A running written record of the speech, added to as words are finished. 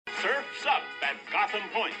Surf's up at Gotham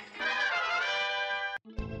Point.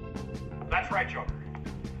 That's right, Joker.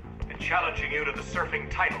 Been challenging you to the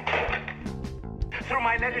surfing title. Through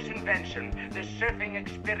my latest invention, the Surfing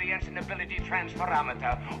Experience and Ability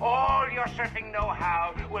Transferometer, all your surfing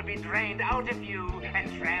know-how will be drained out of you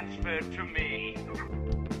and transferred to me.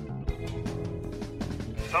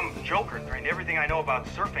 Some joker drained everything I know about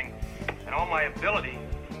surfing and all my ability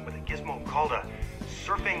with a gizmo called a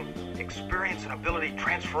Surfing Experience and Ability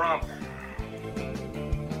Transferometer.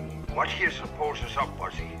 What do you suppose is up,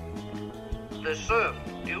 Buzzy? The surf,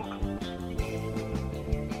 Duke.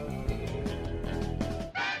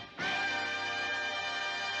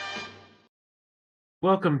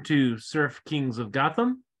 Welcome to Surf Kings of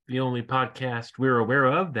Gotham, the only podcast we're aware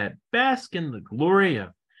of that bask in the glory of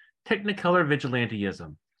Technicolor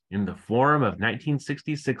vigilantism in the form of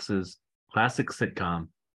 1966's classic sitcom,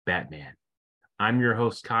 Batman. I'm your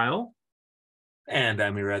host, Kyle. And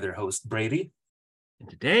I'm your other host, Brady. And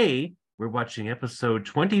today, we're watching episode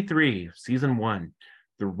 23 of season 1,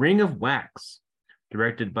 The Ring of Wax,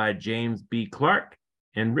 directed by James B. Clark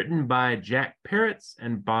and written by Jack Paritz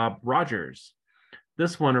and Bob Rogers.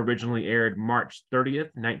 This one originally aired March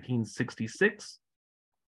 30th, 1966.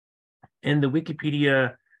 And the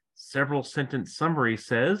Wikipedia several sentence summary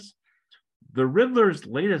says, the Riddler's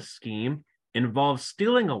latest scheme involves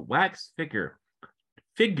stealing a wax figure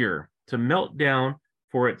to melt down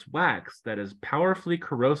for its wax that is powerfully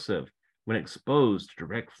corrosive when exposed to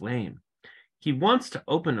direct flame. He wants to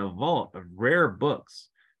open a vault of rare books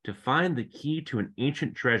to find the key to an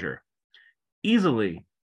ancient treasure. Easily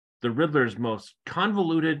the Riddler's most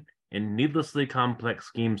convoluted and needlessly complex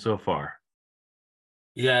scheme so far.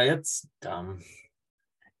 Yeah, it's dumb.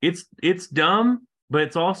 It's dumb,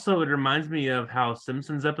 but it reminds me of how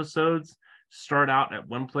Simpsons episodes start out at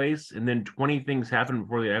one place and then 20 things happen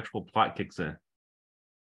before the actual plot kicks in.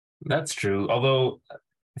 That's true. Although,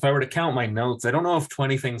 if I were to count my notes, I don't know if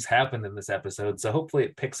 20 things happened in this episode, so hopefully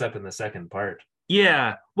it picks up in the second part.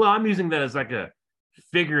 Yeah, well, I'm using that as like a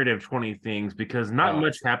figurative 20 things because not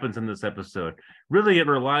much happens in this episode. Really, it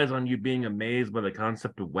relies on you being amazed by the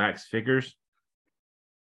concept of wax figures.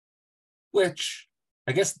 Which,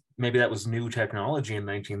 I guess maybe that was new technology in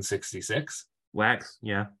 1966. Wax,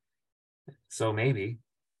 yeah. So maybe.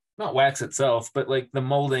 Not wax itself, but like the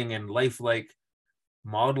molding and lifelike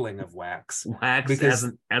modeling of wax. Wax because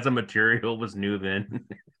as a material was new then.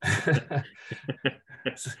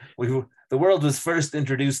 The world was first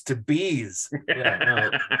introduced to bees.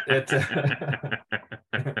 Yeah,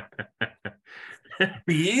 no,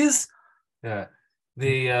 bees? Yeah.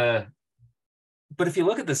 But if you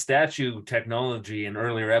look at the statue technology in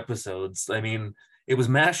earlier episodes, I mean, it was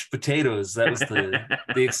mashed potatoes. That was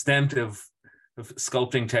the extent of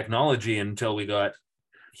sculpting technology until we got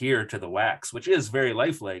here to the wax, which is very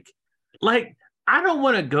lifelike. Like, I don't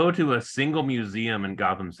want to go to a single museum in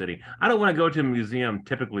Gotham City. I don't want to go to a museum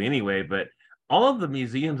typically anyway, but all of the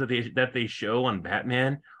museums that they show on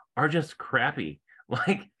Batman are just crappy.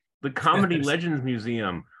 Like the Comedy Legends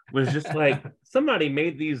Museum was just like somebody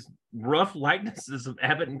made these rough likenesses of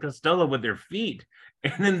Abbott and Costello with their feet.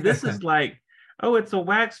 And then this is like, oh, it's a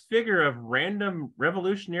wax figure of random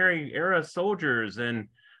Revolutionary era soldiers and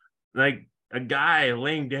like a guy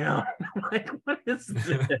laying down. Like, what is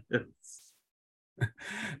this?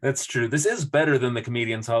 That's true. This is better than the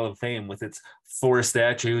Comedians Hall of Fame with its 4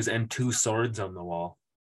 statues and 2 swords on the wall.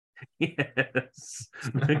 Yes.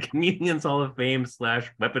 The Comedians Hall of Fame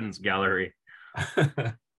 / weapons gallery.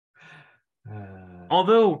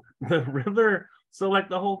 Although the Riddler, so like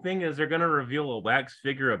the whole thing is they're going to reveal a wax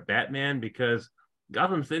figure of Batman because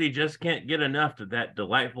Gotham City just can't get enough of that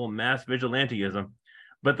delightful mass vigilantism.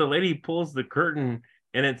 But the lady pulls the curtain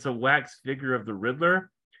and it's a wax figure of the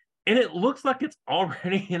Riddler. And it looks like it's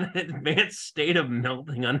already in an advanced state of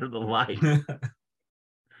melting under the light.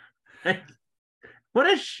 Like, what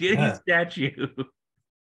a shitty statue.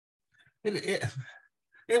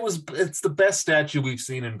 It's the best statue we've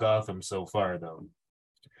seen in Gotham so far, though.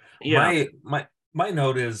 Yeah. My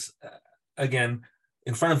note is, again,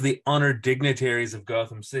 in front of the honored dignitaries of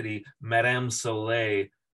Gotham City, Madame Soleil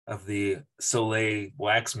of the Soleil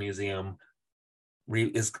Wax Museum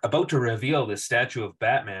is about to reveal this statue of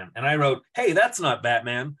Batman. And I wrote, hey, that's not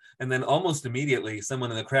Batman. And then almost immediately,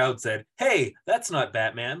 someone in the crowd said, hey, that's not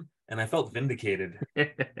Batman. And I felt vindicated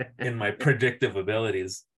in my predictive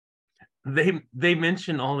abilities. They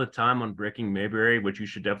mention all the time on Breaking Mayberry, which you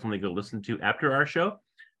should definitely go listen to after our show,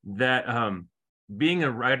 that being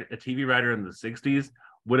a TV writer in the 60s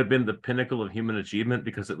would have been the pinnacle of human achievement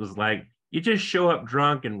because it was like, you just show up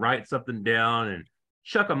drunk and write something down and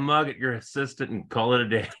chuck a mug at your assistant and call it a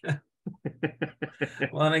day.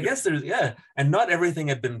 Well, and I guess and not everything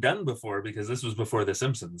had been done before because this was before The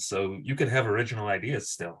Simpsons. So you could have original ideas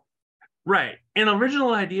still. Right. And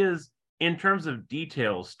original ideas in terms of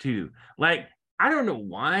details too. Like, I don't know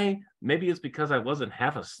why. Maybe it's because I wasn't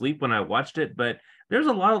half asleep when I watched it, but there's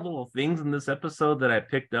a lot of little things in this episode that I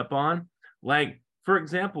picked up on. Like, for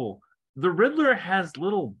example, the Riddler has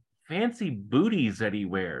little fancy booties that he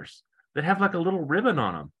wears that have like a little ribbon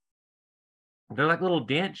on them. They're like little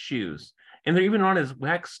dance shoes, and they're even on his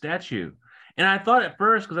wax statue. And I thought at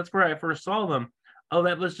first, because that's where I first saw them, oh,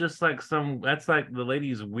 that was just like that's like the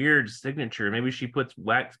lady's weird signature. Maybe she puts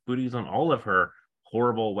wax booties on all of her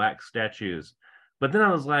horrible wax statues. But then I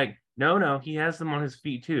was like, no, he has them on his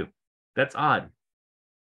feet too. That's odd.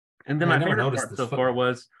 And then my favorite part so far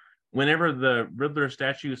was whenever the Riddler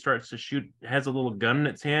statue starts to shoot, has a little gun in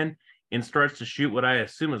its hand and starts to shoot what I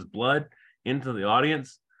assume is blood into the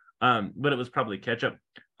audience. But it was probably ketchup.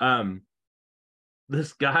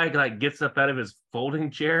 This guy like gets up out of his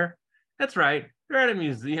folding chair. That's right. They're at a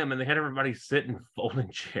museum and they had everybody sit in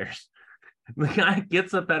folding chairs. The guy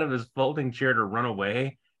gets up out of his folding chair to run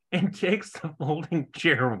away and takes the folding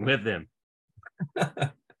chair with him.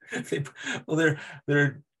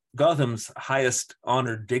 They're Gotham's highest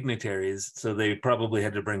honored dignitaries, so they probably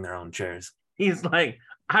had to bring their own chairs. He's like,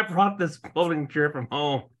 I brought this folding chair from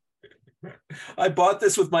home. I bought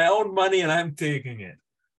this with my own money and I'm taking it.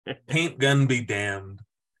 Paint gun be damned.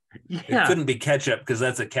 Yeah. It couldn't be ketchup because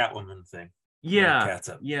that's a Catwoman thing. Yeah.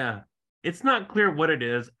 Yeah. It's not clear what it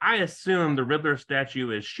is. I assume the Riddler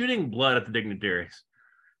statue is shooting blood at the dignitaries.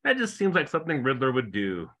 That just seems like something Riddler would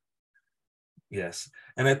do. Yes.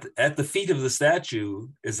 And at the feet of the statue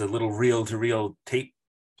is a little reel-to-reel tape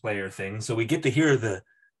player thing. So we get to hear the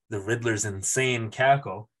Riddler's insane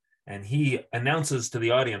cackle. And he announces to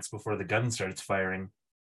the audience before the gun starts firing,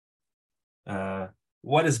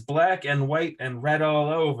 what is black and white and red all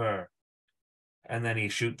over? And then he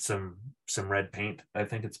shoots some red paint. I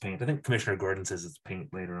think it's paint. I think Commissioner Gordon says it's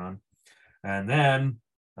paint later on. And then,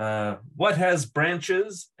 what has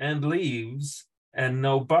branches and leaves and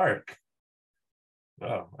no bark?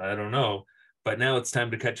 Well, I don't know. But now it's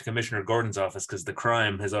time to cut to Commissioner Gordon's office because the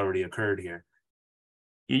crime has already occurred here.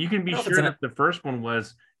 Yeah, you can be sure that the first one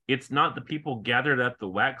was, it's not the people gathered at the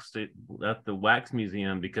wax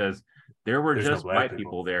museum because there were just white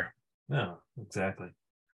people there. No, exactly.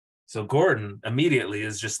 So Gordon immediately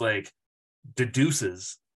is just like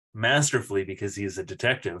deduces masterfully because he's a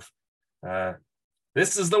detective.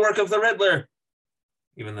 This is the work of the Riddler.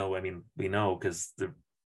 Even though, I mean, we know because the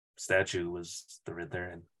statue was the Riddler.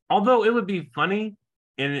 And although it would be funny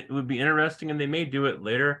and it would be interesting, and they may do it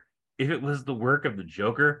later, if it was the work of the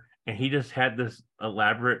Joker and he just had this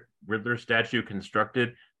elaborate Riddler statue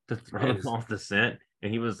constructed to throw them off the scent.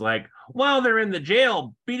 And he was like, while they're in the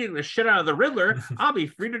jail beating the shit out of the Riddler, I'll be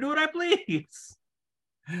free to do what I please.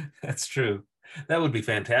 That's true. That would be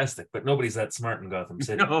fantastic, but nobody's that smart in Gotham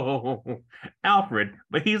City. No, Alfred,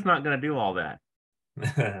 but he's not going to do all that.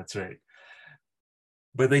 That's right.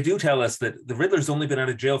 But they do tell us that the Riddler's only been out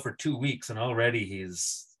of jail for 2 weeks, and already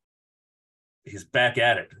he's back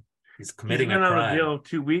at it. He's committing a crime. Out of jail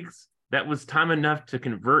 2 weeks. That was time enough to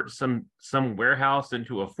convert some warehouse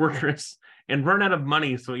into a fortress and run out of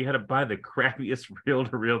money, so he had to buy the crappiest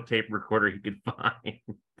reel-to-reel tape recorder he could find.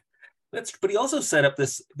 But he also set up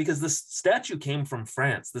this, because this statue came from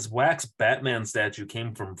France. This wax Batman statue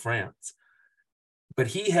came from France. But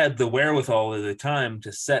he had the wherewithal at the time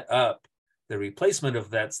to set up the replacement of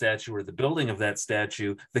that statue, or the building of that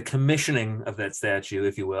statue, the commissioning of that statue,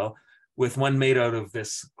 if you will, with one made out of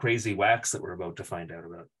this crazy wax that we're about to find out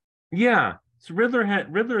about. Yeah. So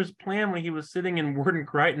Riddler's plan when he was sitting in Warden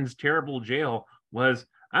Crichton's terrible jail was,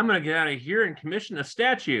 I'm going to get out of here and commission a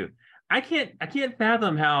statue. I can't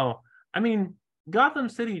fathom how, I mean, Gotham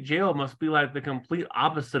City Jail must be like the complete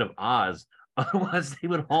opposite of Oz. Otherwise, they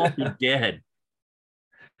would all be dead.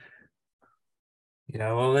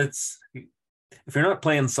 Yeah, well, if you're not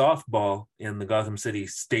playing softball in the Gotham City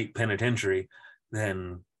State Penitentiary,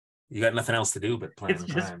 then you got nothing else to do but plan. It's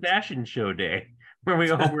just fashion show day, where we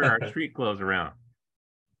all wear our street clothes around.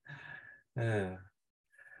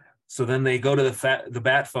 So then they go to the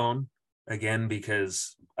bat phone again,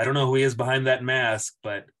 because I don't know who he is behind that mask,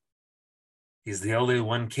 but he's the only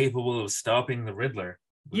one capable of stopping the Riddler.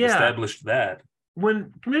 We've established that.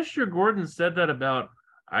 When Commissioner Gordon said that about,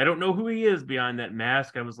 I don't know who he is behind that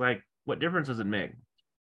mask, I was like, what difference does it make?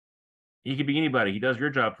 He could be anybody. He does your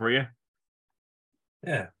job for you.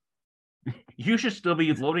 Yeah. You should still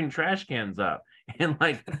be loading trash cans up and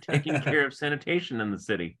like taking care of sanitation in the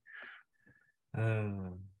city.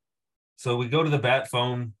 So we go to the bat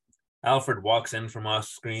phone. Alfred walks in from off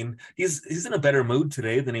screen. He's in a better mood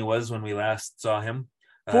today than he was when we last saw him.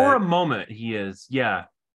 For a moment, he is. Yeah,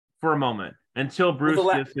 for a moment. Until Bruce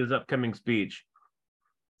gives his upcoming speech.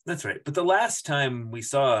 That's right. But the last time we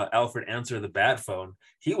saw Alfred answer the bat phone,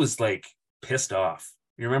 he was like pissed off.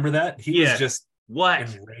 You remember that? He was just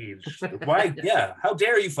enraged. Why? Yeah. How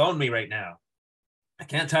dare you phone me right now? I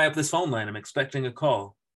can't tie up this phone line. I'm expecting a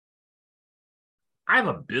call. I have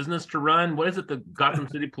a business to run. What is it the Gotham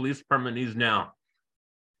City Police Department needs now?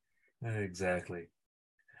 Exactly.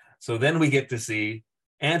 So then we get to see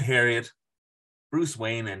Aunt Harriet, Bruce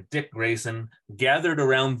Wayne, and Dick Grayson gathered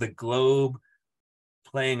around the globe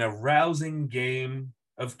playing a rousing game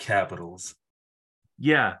of capitals.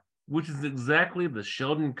 Yeah, which is exactly the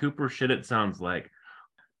Sheldon Cooper shit it sounds like.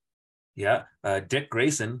 Yeah, Dick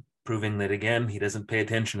Grayson proving that, again, he doesn't pay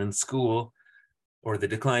attention in school, or the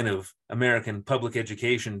decline of American public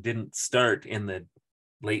education didn't start in the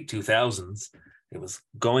late 2000s. It was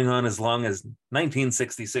going on as long as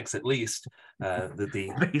 1966 at least.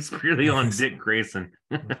 Based purely on Dick Grayson.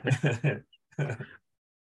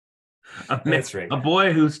 That's right. A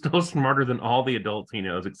boy who's still smarter than all the adults he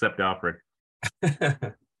knows, except Alfred.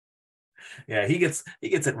 Yeah, he gets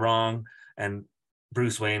it wrong, and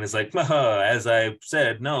Bruce Wayne is like, as I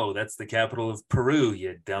said, no, that's the capital of Peru,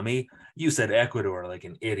 you dummy. You said Ecuador like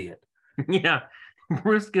an idiot. Yeah,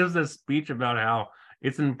 Bruce gives a speech about how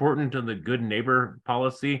it's important to the good neighbor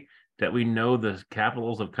policy that we know the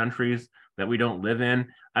capitals of countries that we don't live in.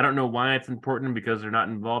 I don't know why it's important because they're not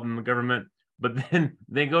involved in the government. But then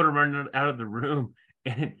they go to run out of the room,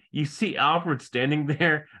 and you see Alfred standing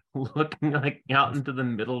there looking like out into the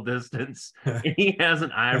middle distance. And he has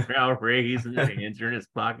an eyebrow raised and his hands are in his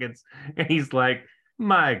pockets. And he's like,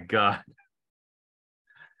 my God.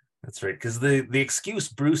 That's right. Because the excuse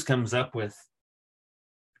Bruce comes up with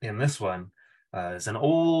in this one is an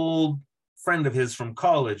old friend of his from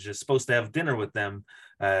college is supposed to have dinner with them.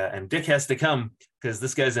 And Dick has to come because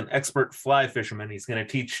this guy's an expert fly fisherman. He's going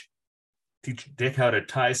to teach Dick how to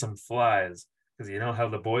tie some flies, because you know how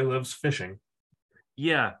the boy loves fishing.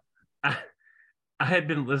 Yeah. I had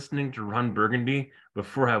been listening to Ron Burgundy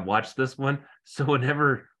before I watched this one. So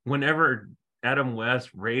whenever Adam West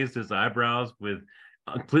raised his eyebrows with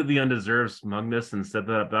completely undeserved smugness and said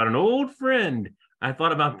that about an old friend, I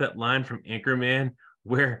thought about that line from Anchorman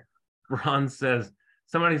where Ron says,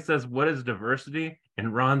 somebody says, what is diversity?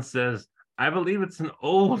 And Ron says, I believe it's an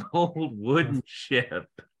old wooden ship.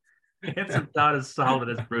 It's about as solid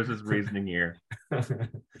as Bruce's reasoning here.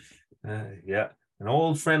 Yeah, an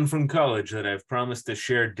old friend from college that I've promised to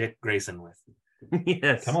share Dick Grayson with.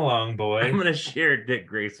 Yes. Come along, boy. I'm going to share Dick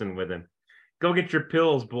Grayson with him. Go get your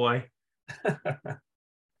pills, boy.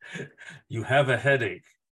 You have a headache.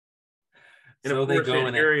 And so of they course, go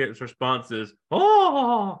and Harriet's response is,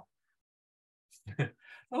 oh!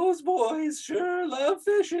 Those boys sure love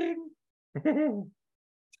fishing.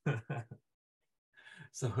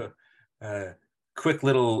 So quick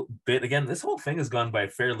little bit again, this whole thing has gone by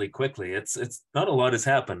fairly quickly. It's not a lot has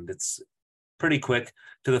happened. It's pretty quick.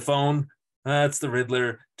 To the phone, it's the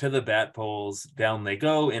Riddler. To the bat poles, down they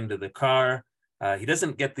go into the car. He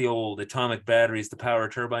doesn't get the old atomic batteries, the power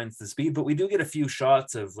turbines, the speed, but we do get a few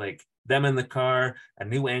shots of like them in the car, a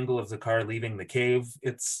new angle of the car leaving the cave.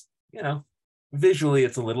 It's, visually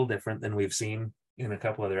it's a little different than we've seen in a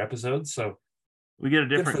couple other episodes. So we get a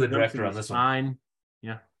different good for the director on this one.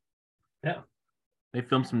 Yeah. They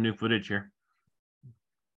filmed some new footage here.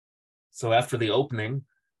 So after the opening,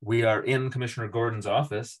 we are in Commissioner Gordon's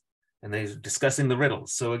office and they're discussing the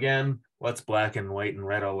riddles. So again, what's black and white and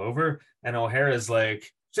red all over? And O'Hara's like,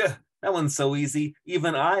 that one's so easy.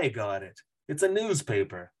 Even I got it. It's a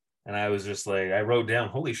newspaper. And I was just like, I wrote down,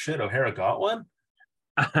 holy shit, O'Hara got one?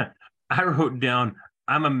 I wrote down,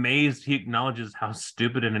 I'm amazed he acknowledges how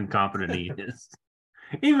stupid and incompetent he is.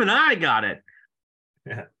 Even I got it.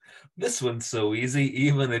 Yeah. This one's so easy,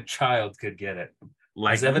 even a child could get it.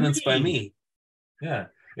 Like as evidenced by me. Yeah.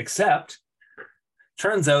 Except,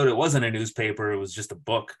 turns out it wasn't a newspaper, it was just a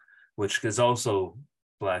book, which is also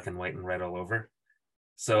black and white and red all over.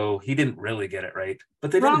 So he didn't really get it right.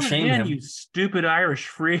 But they didn't shame him. You stupid Irish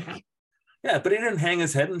freak. Yeah, but he didn't hang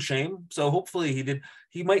his head in shame. So hopefully he did.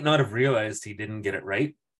 He might not have realized he didn't get it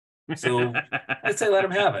right. So I'd say let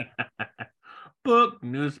him have it. Book,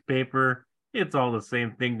 newspaper, it's all the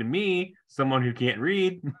same thing to me, someone who can't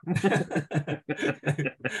read.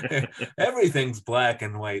 Everything's black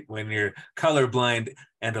and white when you're colorblind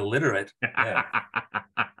and illiterate. Yeah.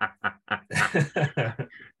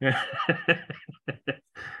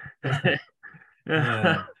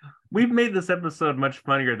 We've made this episode much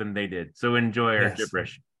funnier than they did, so enjoy our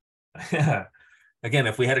gibberish. Yeah. Again,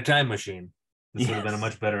 if we had a time machine, this would have been a Yes.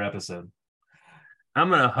 much better episode. I'm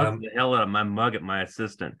gonna hug the hell out of my mug at my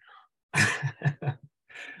assistant.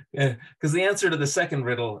 Yeah, because the answer to the second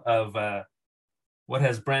riddle of what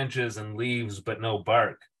has branches and leaves but no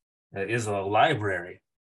bark is a library,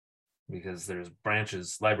 because there's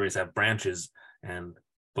branches. Libraries have branches and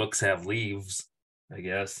books have leaves, I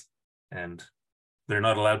guess, and they're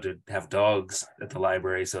not allowed to have dogs at the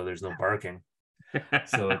library, so there's no barking.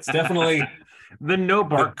 So it's definitely the no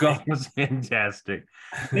bark go- thing was fantastic.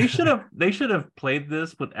 They should have played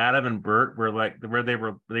this with Adam and Bert, where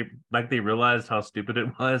they realized how stupid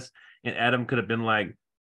it was, and Adam could have been like,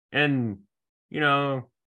 and you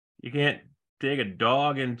can't take a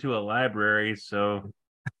dog into a library, so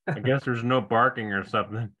I guess there's no barking or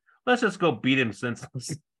something. Let's just go beat him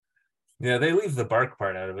senseless. Yeah, they leave the bark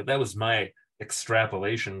part out of it. That was my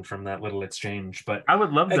extrapolation from that little exchange. But I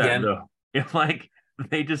would love that again, though. If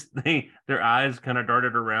their eyes kind of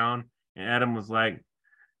darted around and Adam was like,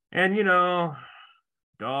 and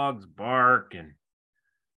dogs bark and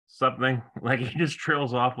something, like he just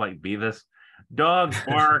trails off like Beavis. Dogs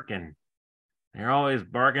bark and they're always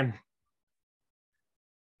barking.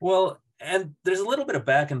 well, and there's a little bit of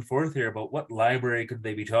back and forth here about what library could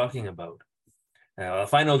they be talking about. Now,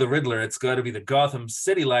 if I know the Riddler, it's got to be the Gotham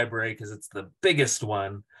City Library because it's the biggest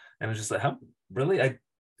one. And it's just like, how really?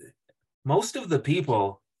 Most of the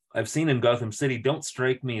people I've seen in Gotham City don't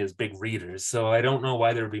strike me as big readers, so I don't know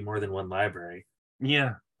why there would be more than one library.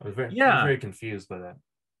 Yeah. I was very confused by that.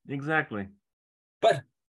 Exactly. But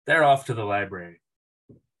they're off to the library.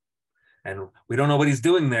 And we don't know what he's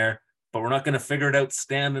doing there, but we're not going to figure it out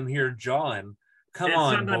standing here jawing. Come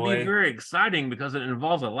on, It's going to be boy. very exciting because it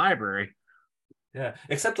involves a library. Yeah,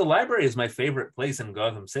 except the library is my favorite place in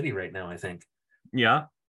Gotham City right now, I think. Yeah.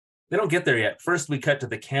 They don't get there yet. First, we cut to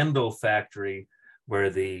the candle factory where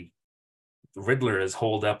the Riddler is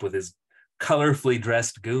holed up with his colorfully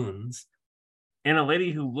dressed goons. And a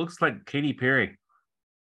lady who looks like Katy Perry.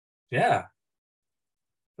 Yeah.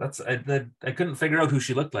 I couldn't figure out who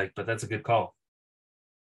she looked like, but that's a good call.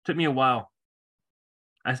 Took me a while.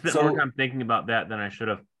 I spent more time thinking about that than I should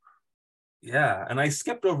have. Yeah, and I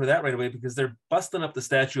skipped over that right away because they're busting up the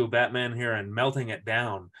statue of Batman here and melting it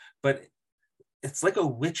down. But it's like a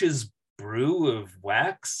witch's brew of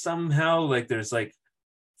wax somehow. Like there's like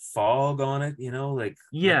fog on it, like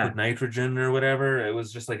liquid nitrogen or whatever. It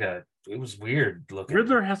was just like it was weird looking.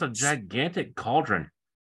 Riddler has a gigantic cauldron.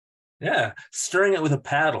 Yeah, stirring it with a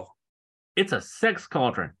paddle. It's a sex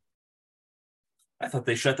cauldron. I thought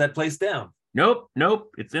they shut that place down. Nope.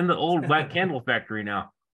 It's in the old Black Candle factory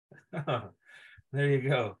now. There you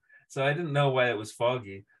go. So I didn't know why it was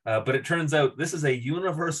foggy, but it turns out this is a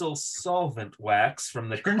universal solvent wax from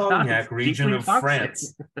the Cognac region of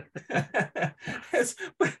France.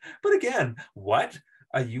 But again, what?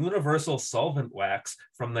 A universal solvent wax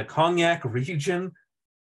from the Cognac region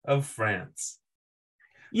of France.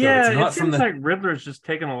 Yeah, so it seems like Riddler's just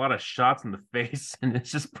taking a lot of shots in the face and it's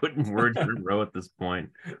just putting words in a row at this point.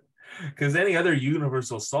 Because any other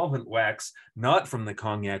universal solvent wax not from the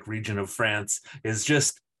Cognac region of France is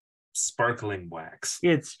just sparkling wax.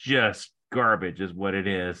 It's just garbage is what it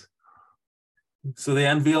is. So they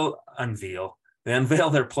unveil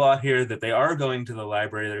their plot here that they are going to the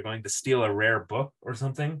library. They're going to steal a rare book or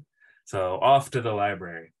something. So off to the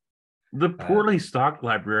library. The poorly stocked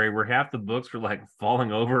library where half the books are like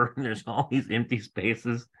falling over and there's all these empty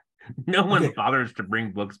spaces. No one bothers to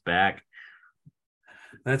bring books back.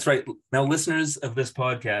 That's right. Now, listeners of this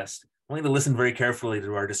podcast, I want you to listen very carefully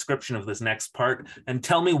to our description of this next part and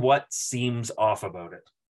tell me what seems off about it.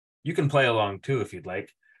 You can play along too if you'd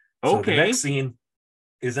like. Okay. So the next scene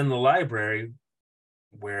is in the library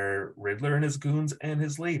where Riddler and his goons and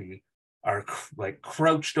his lady are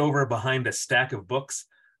crouched over behind a stack of books,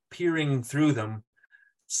 peering through them,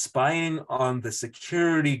 spying on the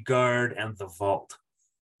security guard and the vault.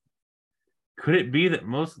 Could it be that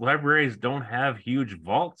most libraries don't have huge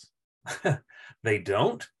vaults? They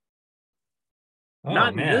don't? Oh,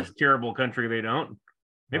 Not man. in this terrible country, they don't.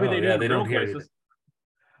 Maybe they do. Yeah, they don't places. here.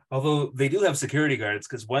 Although they do have security guards,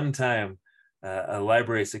 because one time a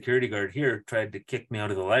library security guard here tried to kick me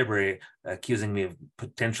out of the library, accusing me of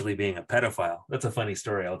potentially being a pedophile. That's a funny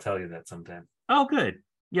story. I'll tell you that sometime. Oh, good.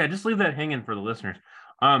 Yeah, just leave that hanging for the listeners.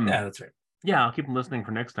 Yeah, that's right. Yeah, I'll keep them listening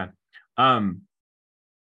for next time.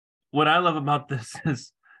 What I love about this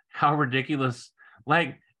is how ridiculous,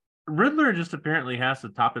 like, Riddler just apparently has to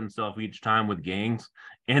top himself each time with gangs,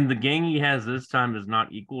 and the gang he has this time is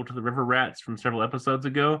not equal to the River Rats from several episodes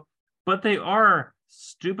ago, but they are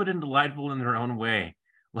stupid and delightful in their own way.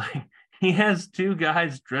 Like, he has two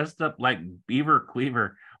guys dressed up like Beaver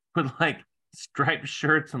Cleaver with like striped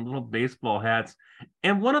shirts and little baseball hats.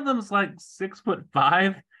 And one of them's like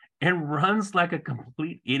 6'5" and runs like a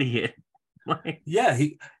complete idiot. Like, Yeah,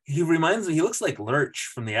 he reminds me, he looks like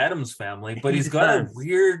Lurch from the Addams Family, but He he's got a does.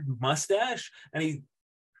 weird mustache and he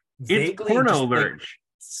it's vaguely porno just like lurch.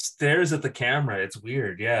 stares at the camera. It's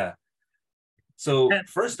weird, yeah. So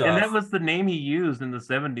first And that off, was the name he used in the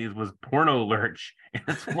 70s was porno lurch. And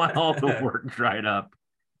that's why all the work dried up.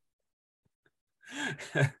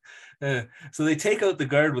 so they take out the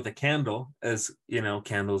guard with a candle, as you know,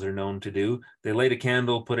 candles are known to do. They light a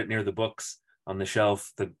candle, put it near the books on the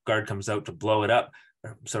shelf. The guard comes out to blow it up.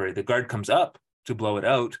 The guard comes up to blow it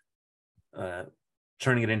out,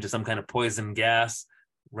 turning it into some kind of poison gas,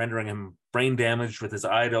 rendering him brain damaged with his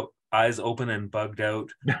eyes open and bugged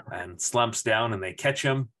out, and slumps down, and they catch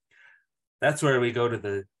him. That's where we go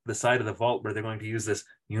to the side of the vault where they're going to use this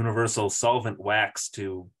universal solvent wax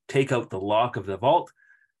to take out the lock of the vault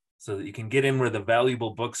so that you can get in where the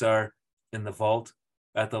valuable books are in the vault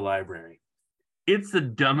at the library. It's the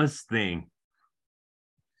dumbest thing.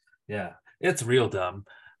 Yeah, it's real dumb.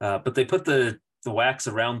 But they put the wax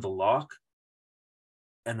around the lock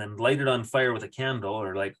and then light it on fire with a candle,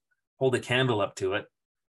 or like hold a candle up to it.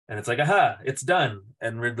 And it's like, aha, it's done.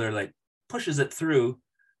 And Riddler like pushes it through.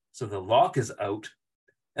 So the lock is out.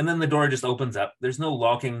 And then the door just opens up. There's no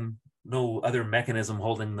locking, no other mechanism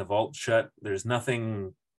holding the vault shut. There's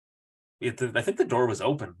nothing. I think the door was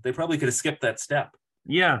open. They probably could have skipped that step.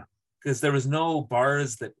 Yeah. Because there was no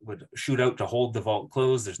bars that would shoot out to hold the vault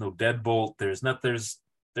closed. There's no deadbolt. There's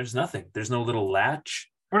nothing. There's no little latch.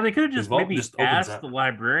 Or they could have just maybe just opens asked up. the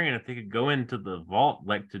librarian if they could go into the vault,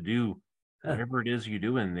 like to do whatever it is you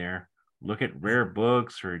do in there. Look at rare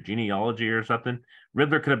books or genealogy or something.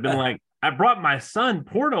 Riddler could have been like, I brought my son,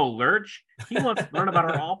 Porno Lurch. He wants to learn about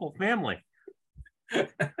our awful family.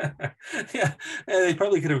 Yeah, they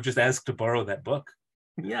probably could have just asked to borrow that book.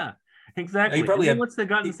 Yeah, exactly. Once they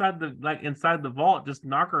got inside the vault, just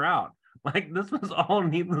knock her out. Like, this was all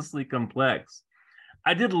needlessly complex.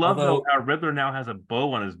 I did love though how Riddler now has a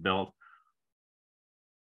bow on his belt.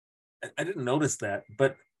 I didn't notice that,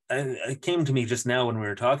 but it came to me just now when we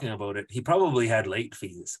were talking about it. He probably had late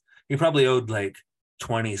fees. He probably owed like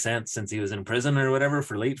 20 cents since he was in prison or whatever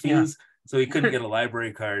for late fees. Yeah. So he couldn't get a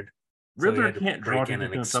library card. Riddler can't draw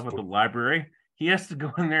and stuff at the library. He has to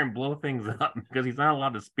go in there and blow things up because he's not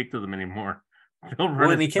allowed to speak to them anymore. He'll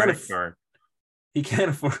run his credit card. He can't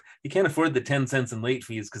afford the 10 cents in late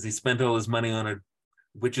fees because he spent all his money on a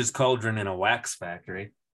witch's cauldron in a wax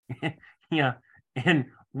factory. Yeah. And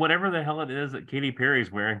whatever the hell it is that Katy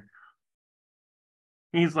Perry's wearing,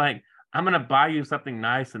 he's like, I'm going to buy you something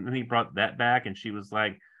nice. And then he brought that back and she was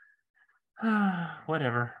like,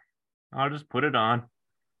 whatever. I'll just put it on.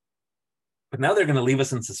 But now they're going to leave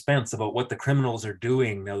us in suspense about what the criminals are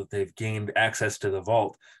doing now that they've gained access to the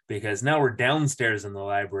vault. Because now we're downstairs in the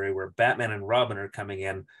library where Batman and Robin are coming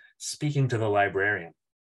in, speaking to the librarian.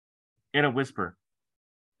 In a whisper.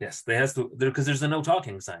 Yes, they have to, because there's a no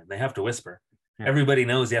talking sign. They have to whisper. Yeah. Everybody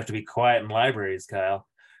knows you have to be quiet in libraries, Kyle.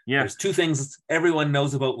 Yeah. There's two things everyone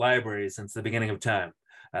knows about libraries since the beginning of time.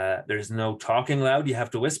 There's no talking loud. You have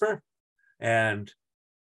to whisper. And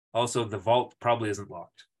also the vault probably isn't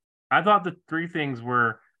locked. I thought the three things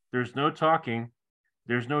were there's no talking,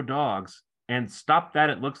 there's no dogs, and stop that.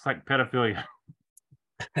 It looks like pedophilia.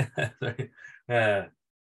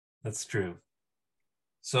 That's true.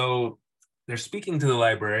 So they're speaking to the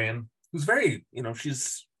librarian, who's very,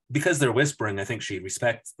 she's, because they're whispering, I think she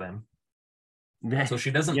respects them. So she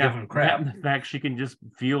doesn't give them crap. In fact, she can just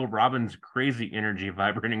feel Robin's crazy energy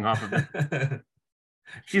vibrating off of it.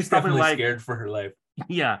 She's probably like, scared for her life.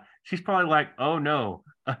 Yeah, she's probably like, oh no,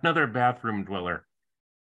 another bathroom dweller.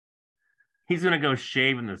 He's going to go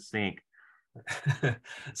shave in the sink.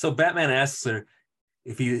 So Batman asks her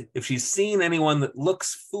if she's seen anyone that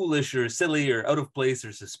looks foolish or silly or out of place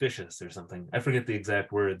or suspicious or something. I forget the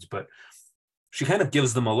exact words, but she kind of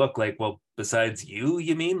gives them a look like, well, besides you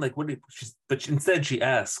mean? Like, what? But instead she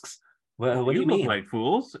asks, well, what do you mean? Look like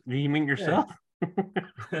fools? Do you mean yourself?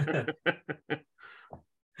 Yeah.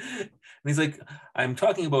 And he's like, I'm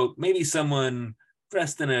talking about maybe someone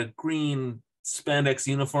dressed in a green spandex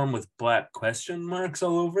uniform with black question marks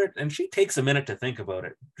all over it. And she takes a minute to think about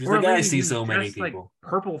it. She's like, I see so many people. Like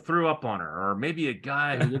purple threw up on her, or maybe a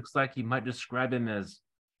guy who looks like you might describe him as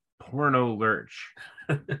Porno Lurch.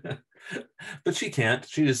 But she can't.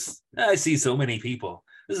 She just, I see so many people.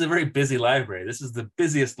 This is a very busy library. This is the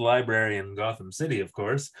busiest library in Gotham City, of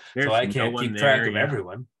course. So I can't keep track of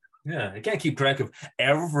everyone. Yeah, I can't keep track of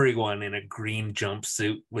everyone in a green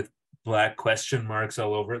jumpsuit with black question marks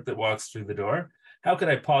all over it that walks through the door. How could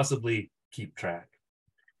I possibly keep track?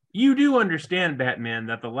 You do understand, Batman,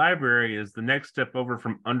 that the library is the next step over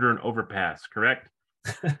from under an overpass, correct?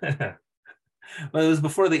 Well, it was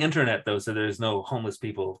before the internet, though, so there's no homeless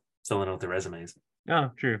people filling out their resumes.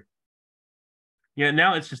 Oh, true. Yeah,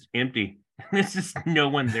 now it's just empty. There's just no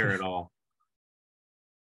one there at all.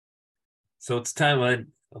 So it's time.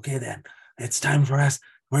 Okay, then. It's time for us.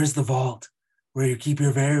 Where's the vault where you keep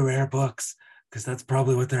your very rare books? Because that's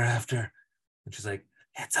probably what they're after. And she's like,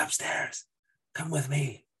 it's upstairs. Come with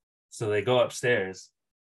me. So they go upstairs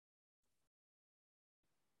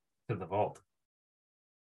to the vault.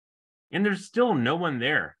 And there's still no one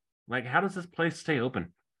there. Like, how does this place stay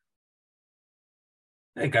open?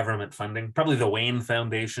 Government funding, probably the Wayne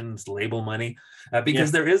Foundation's label money,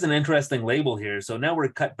 because there is an interesting label here. So now we're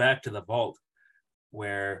cut back to the vault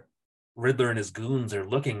where Riddler and his goons are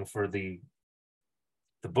looking for the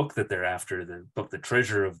book that they're after, the book, The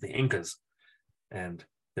Treasure of the Incas. And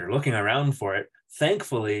they're looking around for it.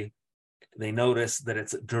 Thankfully, they notice that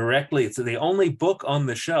it's the only book on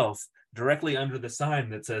the shelf directly under the sign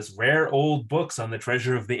that says Rare Old Books on the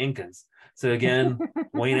Treasure of the Incas. So again,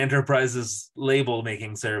 Wayne Enterprises label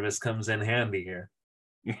making service comes in handy here.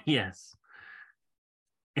 Yes.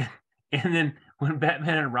 And then when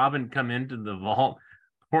Batman and Robin come into the vault,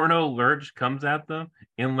 Porno Lurch comes at them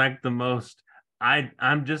in like the most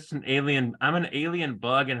I'm just an alien. I'm an alien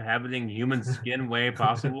bug inhabiting human skin way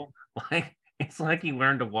possible. Like, it's like he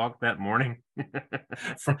learned to walk that morning.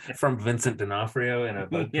 from Vincent D'Onofrio in a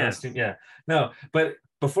bug Yes. costume. Yeah. No, but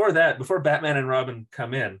before Batman and Robin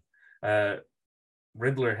come in,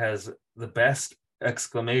 Riddler has the best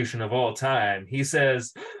exclamation of all time. He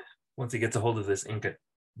says, once he gets a hold of this Inca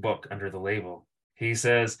book under the label, he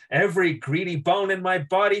says, every greedy bone in my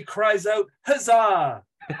body cries out, huzzah!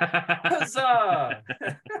 Huzzah!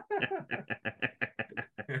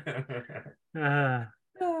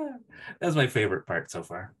 That's my favorite part so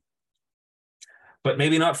far. But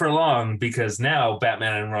maybe not for long, because now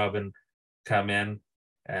Batman and Robin come in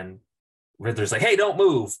and Riddler's like, hey, don't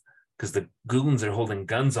move, because the goons are holding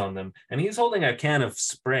guns on them. And he's holding a can of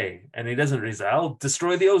spray, and he doesn't reason, I'll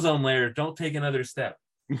destroy the ozone layer. Don't take another step.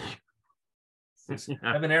 I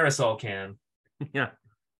have an aerosol can. Yeah.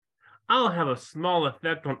 I'll have a small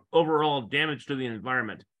effect on overall damage to the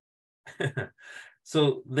environment.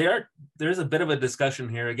 So there's a bit of a discussion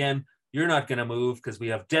here. Again, you're not going to move because we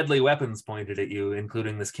have deadly weapons pointed at you,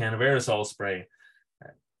 including this can of aerosol spray.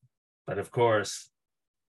 But of course,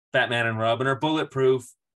 Batman and Robin are bulletproof.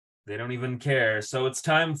 They don't even care. So it's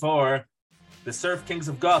time for the Surf Kings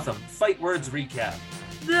of Gotham Fight Words Recap.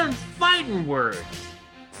 Them fighting words.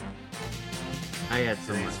 I had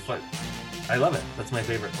so much. I love it. That's my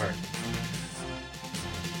favorite part.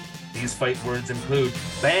 These fight words include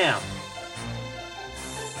bam,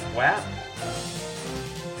 whap,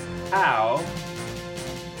 ow,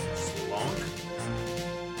 slonk,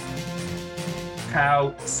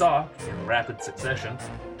 cow, sock in rapid succession.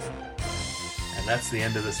 And that's the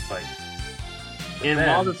end of this fight. And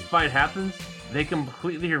while this fight happens, they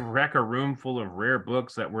completely wreck a room full of rare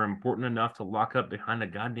books that were important enough to lock up behind a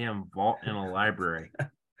goddamn vault in a library.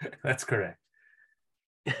 That's correct.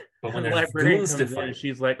 But when the there's goons to fight,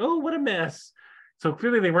 she's like, "Oh, what a mess!" So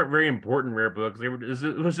clearly, they weren't very important rare books. It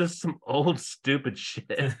was just some old stupid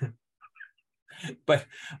shit. but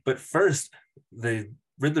first, the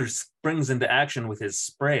Riddler springs into action with his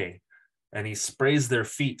spray, and he sprays their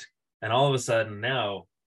feet, and all of a sudden now,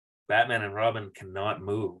 Batman and Robin cannot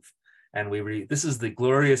move. And this is the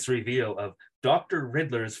glorious reveal of Dr.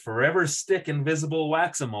 Riddler's Forever Stick Invisible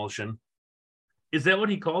Wax Emulsion. Is that what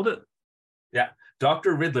he called it? Yeah.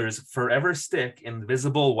 Dr. Riddler's Forever Stick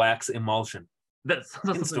Invisible Wax Emulsion. That's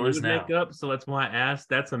in stores now. Make up, so that's why I asked.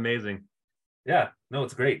 That's amazing. Yeah. No,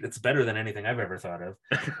 it's great. It's better than anything I've ever thought of.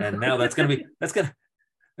 And now that's gonna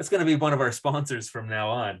be one of our sponsors from now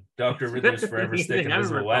on. Dr. Riddler's Forever Stick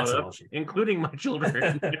Invisible Wax Emulsion. Including my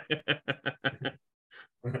children.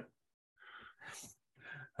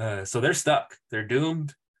 So they're stuck. They're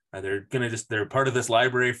doomed. They're part of this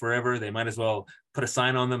library forever. They might as well put a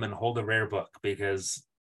sign on them and hold a rare book, because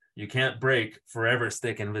you can't break Forever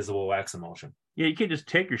Stick Invisible Wax Emulsion. Yeah, you can't just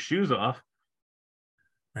take your shoes off.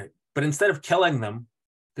 Right. But instead of killing them,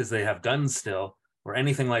 because they have guns still, or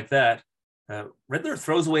anything like that, Riddler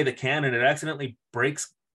throws away the can and it accidentally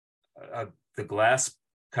breaks the glass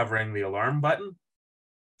covering the alarm button.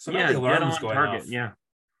 So now the alarm's going off. Yeah.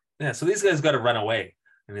 Yeah, so these guys got to run away.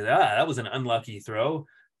 And he's like, that was an unlucky throw.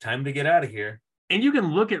 Time to get out of here. And you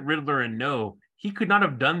can look at Riddler and know he could not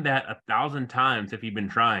have done that 1,000 times if he'd been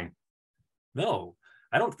trying. No,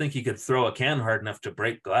 I don't think he could throw a can hard enough to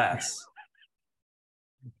break glass.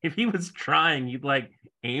 If he was trying, he'd like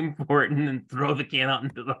aim for it and then throw the can out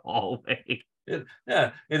into the hallway. It's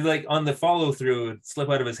like on the follow through, it'd slip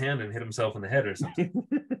out of his hand and hit himself in the head or something.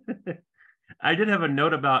 I did have a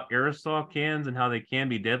note about aerosol cans and how they can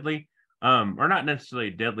be deadly, or not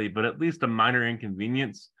necessarily deadly, but at least a minor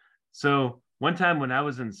inconvenience. So one time when I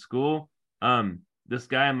was in school, this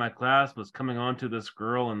guy in my class was coming on to this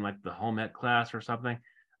girl in like the home ec class or something.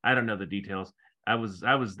 I don't know the details. I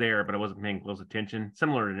was there, but I wasn't paying close attention.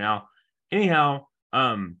 Similar to now. Anyhow,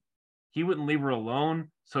 he wouldn't leave her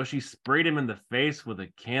alone, so she sprayed him in the face with a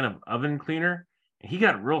can of oven cleaner, and he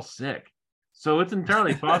got real sick. So it's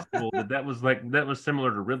entirely possible that was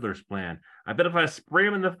similar to Riddler's plan. I bet if I spray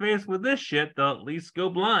him in the face with this shit, they'll at least go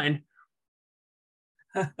blind.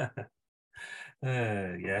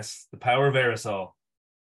 Yes, the power of aerosol.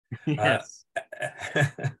 Yes.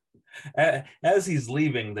 As he's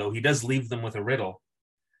leaving, though, he does leave them with a riddle.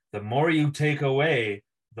 The more you take away,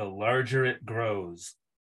 the larger it grows.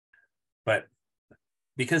 But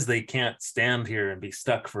because they can't stand here and be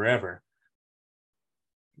stuck forever,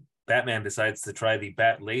 Batman decides to try the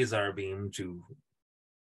bat laser beam to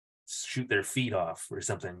shoot their feet off or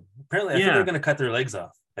something. Apparently, I think they're going to cut their legs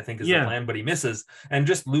off, I think is the plan, but he misses and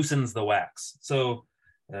just loosens the wax. So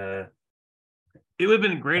it would have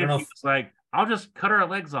been great if he was like, I'll just cut our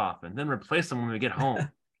legs off and then replace them when we get home.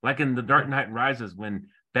 Like in The Dark Knight Rises, when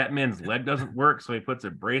Batman's leg doesn't work, so he puts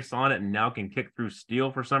a brace on it and now can kick through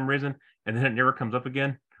steel for some reason, and then it never comes up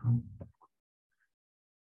again.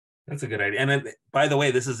 That's a good idea. And by the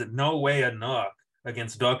way, this is in no way a knock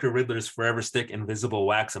against Dr. Riddler's Forever Stick Invisible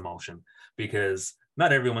Wax Emulsion, because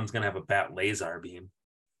not everyone's going to have a bat laser beam.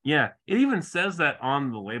 Yeah, it even says that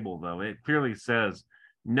on the label, though. It clearly says,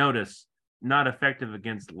 notice, not effective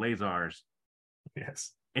against lasers.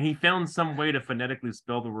 Yes. And he found some way to phonetically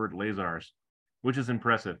spell the word lasers, which is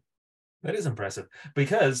impressive. That is impressive,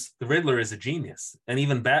 because the Riddler is a genius. And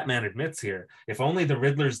even Batman admits here, if only the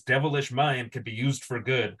Riddler's devilish mind could be used for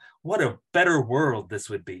good, what a better world this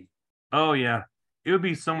would be. Oh, yeah. It would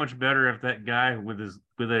be so much better if that guy with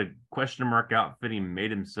a question mark outfit he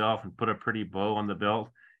made himself and put a pretty bow on the belt.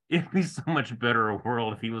 It'd be so much better a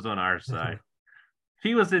world if he was on our side.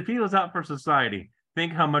 If he was out for society,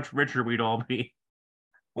 think how much richer we'd all be.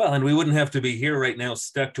 Well, and we wouldn't have to be here right now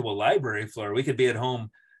stuck to a library floor. We could be at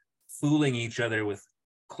home fooling each other with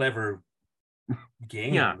clever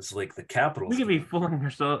games like the Capital. We could be fooling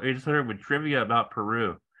each other with trivia about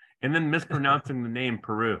Peru and then mispronouncing the name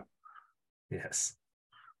Peru. Yes.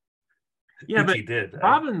 Yeah, but he did.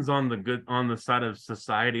 Robin's on the side of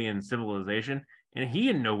society and civilization, and he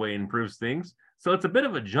in no way improves things. So it's a bit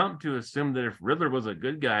of a jump to assume that if Riddler was a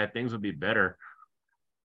good guy, things would be better.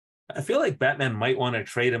 I feel like Batman might want to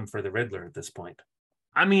trade him for the Riddler at this point.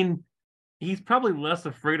 I mean, he's probably less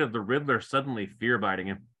afraid of the Riddler suddenly fear-biting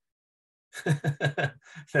him.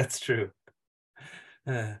 That's true.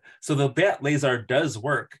 So the bat laser does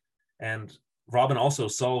work, and Robin also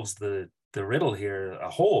solves the riddle here. A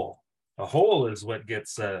hole is what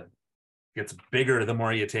gets bigger the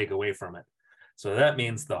more you take away from it. So that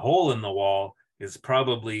means the hole in the wall is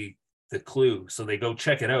probably the clue. So they go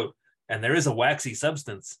check it out, and there is a waxy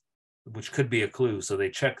substance, which could be a clue. So they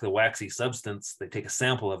check the waxy substance. They take a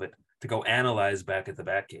sample of it to go analyze back at the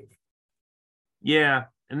Batcave. Yeah,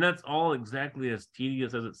 and that's all exactly as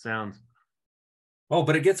tedious as it sounds. Oh,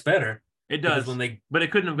 but it gets better. It does. But it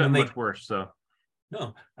couldn't have gotten much worse. So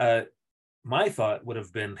no, my thought would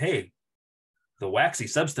have been, hey, the waxy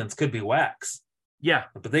substance could be wax. Yeah,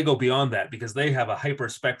 but they go beyond that because they have a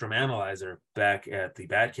hyperspectrum analyzer back at the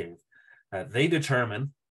Batcave. They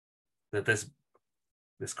determine that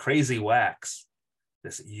this crazy wax,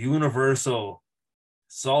 this universal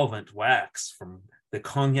solvent wax from the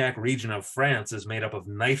Cognac region of France, is made up of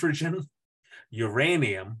nitrogen,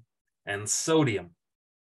 uranium, and sodium.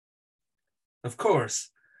 Of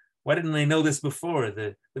course, why didn't they know this before?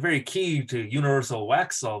 The very key to universal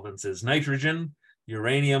wax solvents is nitrogen,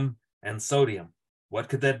 uranium, and sodium. What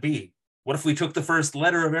could that be? What if we took the first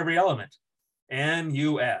letter of every element?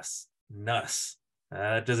 N-U-S, nus.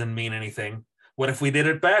 That doesn't mean anything. What if we did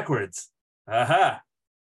it backwards? Aha!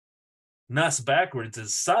 Nus backwards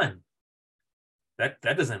is sun. That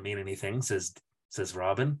doesn't mean anything, says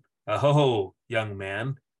Robin. Oh, young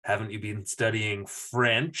man, haven't you been studying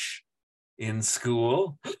French in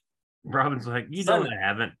school? Robin's like, you know I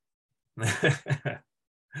haven't.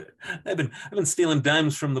 I've been stealing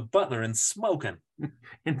dimes from the butler and smoking.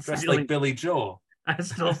 Dressed like Billy Joel. I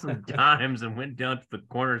stole some dimes and went down to the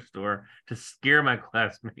corner store to scare my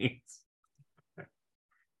classmates.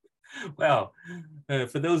 Well,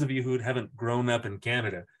 for those of you who haven't grown up in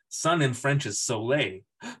Canada, sun in French is soleil.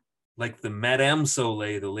 like the Madame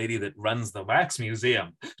Soleil, the lady that runs the wax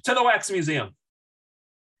museum. To the wax museum.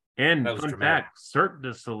 And That was fun dramatic. fact, Cirque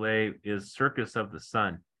du Soleil is Circus of the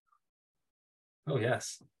Sun. Oh,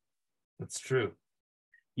 yes. That's true.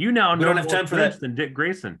 You now We know don't have more time for French that. than Dick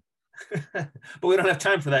Grayson. But we don't have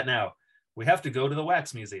time for that now. We have to go to the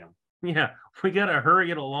wax museum. Yeah, we got to hurry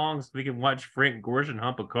it along so we can watch Frank Gorshin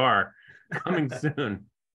hump a car. Coming soon.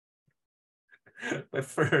 But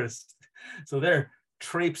first, so they're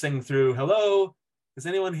traipsing through. Hello, is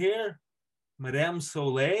anyone here? Madame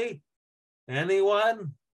Soleil?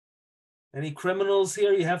 Anyone? Any criminals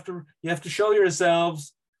here? You have to show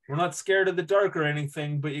yourselves. We're not scared of the dark or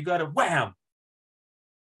anything, but you got to wham.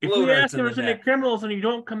 If Blow we darts ask if in the there's any neck. criminals and you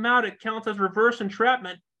don't come out, it counts as reverse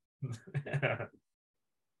entrapment.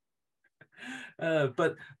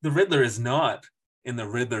 But the Riddler is not in the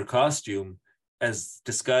Riddler costume as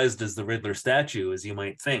disguised as the Riddler statue, as you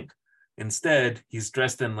might think. Instead, he's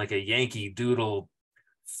dressed in like a Yankee Doodle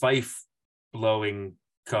fife blowing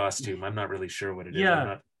costume. I'm not really sure what it is.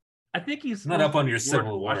 Yeah, I think he's not up on your George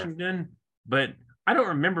Civil War. Washington, but I don't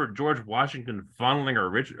remember George Washington fondling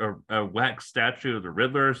a wax statue of the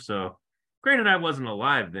Riddler. So, granted, I wasn't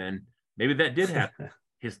alive then. Maybe that did happen.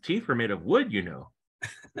 His teeth were made of wood, you know.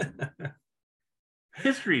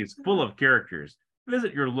 History is full of characters.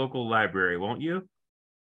 Visit your local library, won't you?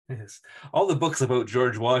 Yes. All the books about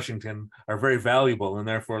George Washington are very valuable and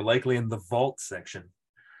therefore likely in the vault section.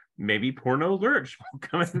 Maybe Porno Lurch will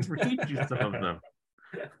come and read you some of them.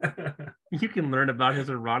 You can learn about his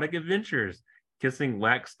erotic adventures, kissing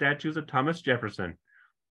wax statues of Thomas Jefferson.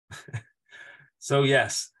 So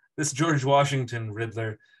yes, this George Washington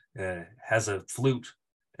Riddler has a flute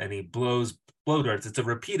and he blows blow darts. It's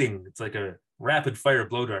like a rapid fire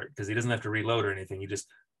blow dart because he doesn't have to reload or anything. He just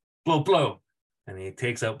blow. And he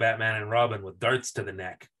takes out Batman and Robin with darts to the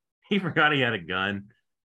neck. He forgot he had a gun.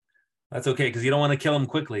 That's okay, because you don't want to kill him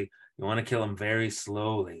quickly. You want to kill him very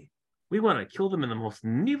slowly. We want to kill them in the most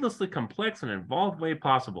needlessly complex and involved way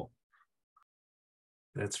possible.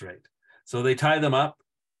 That's right. So they tie them up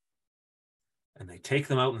and they take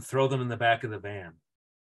them out and throw them in the back of the van.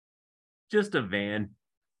 Just a van.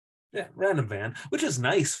 Yeah, random van, which is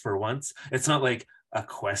nice for once. It's not like a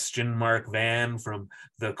question mark van from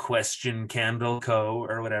the Question Candle Co.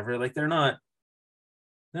 or whatever. Like they're not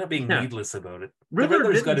being needless about it.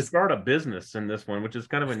 Riddler didn't start a business in this one, which is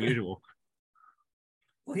kind of unusual.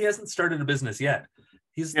 Well, he hasn't started a business yet.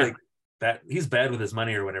 He's like that. He's bad with his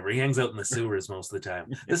money or whatever. He hangs out in the sewers most of the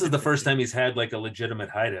time. This is the first time he's had like a legitimate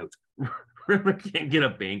hideout. Riddler can't get a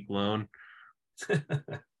bank loan.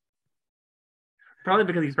 Probably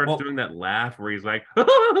because he starts doing that laugh where he's like,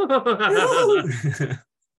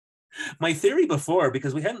 my theory before,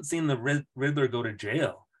 because we hadn't seen the Riddler go to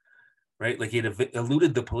jail, right? Like he'd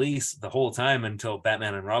eluded the police the whole time until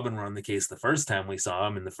Batman and Robin were on the case the first time we saw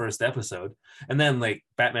him in the first episode. And then like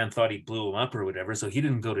Batman thought he blew him up or whatever, so he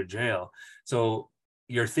didn't go to jail. So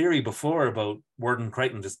your theory before about Warden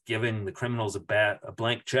Crichton just giving the criminals a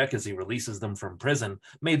blank check as he releases them from prison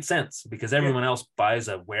made sense because everyone else buys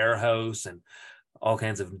a warehouse and all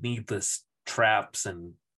kinds of needless traps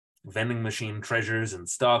and vending machine treasures and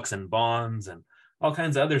stocks and bonds and all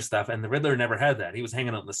kinds of other stuff. And the Riddler never had that. He was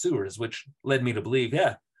hanging out in the sewers, which led me to believe,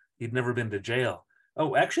 he'd never been to jail.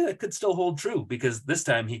 Oh, actually, that could still hold true because this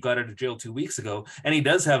time he got out of jail 2 weeks ago and he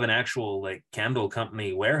does have an actual like candle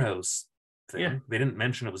company warehouse thing. Yeah. They didn't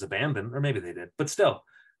mention it was abandoned, or maybe they did, but still.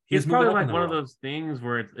 He's probably like one of those things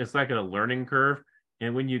where it's like a learning curve.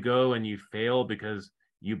 And when you go and you fail because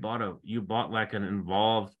you bought like an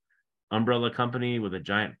involved umbrella company with a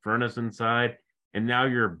giant furnace inside, and now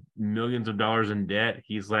you're millions of dollars in debt.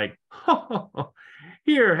 He's like,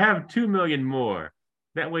 here, have 2 million more.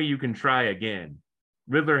 That way you can try again.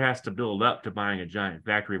 Riddler has to build up to buying a giant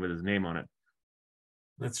factory with his name on it.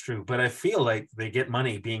 That's true. But I feel like they get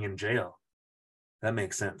money being in jail. That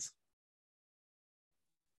makes sense.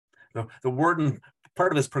 The warden,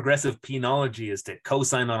 part of his progressive penology is to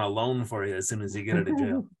co-sign on a loan for you as soon as you get out of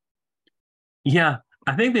jail. Yeah,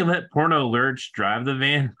 I think they let Porno Lurch drive the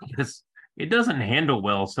van because it doesn't handle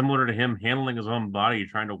well, similar to him handling his own body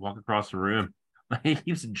trying to walk across the room. Like he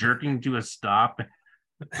keeps jerking to a stop.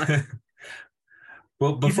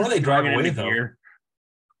 Well, before they drive away, though, you're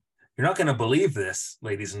not going to believe this,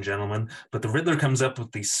 ladies and gentlemen, but the Riddler comes up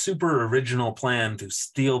with the super original plan to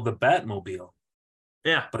steal the Batmobile.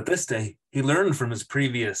 Yeah. But this day, he learned from his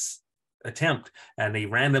previous attempt, and he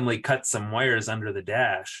randomly cut some wires under the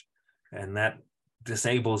dash, and that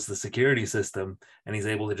disables the security system, and he's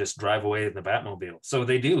able to just drive away in the Batmobile. So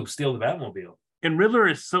they do steal the Batmobile. And Riddler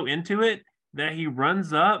is so into it that he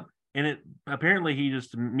runs up, and apparently he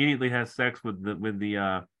just immediately has sex with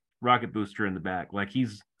the rocket booster in the back. Like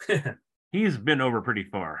he's been over pretty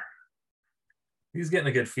far. He's getting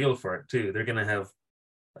a good feel for it too. They're gonna have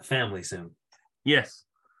a family soon. Yes.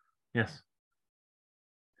 This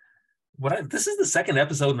is the second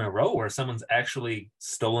episode in a row where someone's actually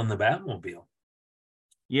stolen the Batmobile.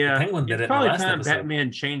 Yeah, the Penguin did it's it in the probably last time episode.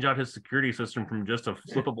 Batman change out his security system from just a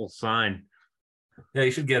flippable sign. Yeah,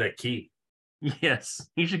 you should get a key. Yes,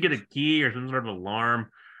 he should get a key or some sort of alarm.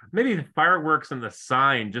 Maybe the fireworks and the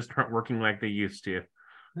sign just aren't working like they used to.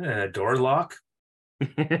 A door lock.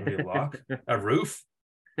 Maybe a lock. A roof.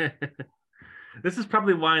 This is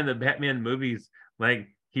probably why in the Batman movies, like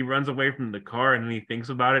he runs away from the car and then he thinks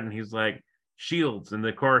about it and he's like, shields, and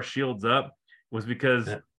the car shields up, was because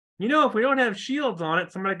if we don't have shields on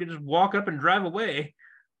it, somebody could just walk up and drive away.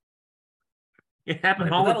 It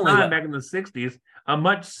happened all the time back in the 60s, a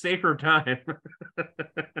much safer time.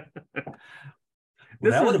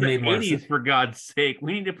 This is the 80s, for God's sake.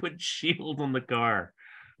 We need to put shields on the car.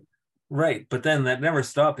 Right, but then that never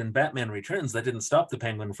stopped in Batman Returns. That didn't stop the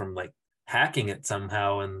Penguin from like hacking it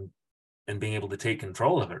somehow and being able to take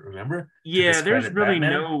control of it, remember? Yeah, there's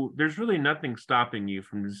really nothing stopping you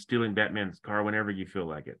from stealing Batman's car whenever you feel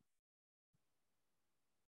like it.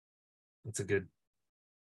 That's a good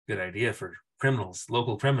idea for criminals,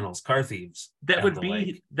 local criminals, car thieves. That would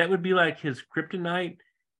be like his kryptonite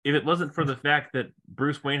if it wasn't for the fact that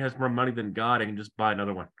Bruce Wayne has more money than God and can just buy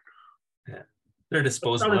another one. Yeah, they're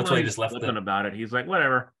disposable. That's why he just left them about it. He's like,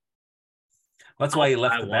 whatever. That's why he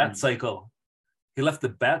left the Bat Cycle. He left the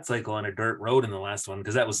Bat Cycle on a dirt road in the last one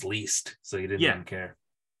because that was leased, so he didn't even care.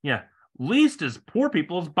 Yeah, leased is poor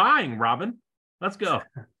people's buying. Robin, let's go.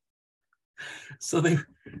 So they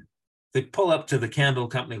pull up to the Candle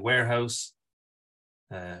Company warehouse.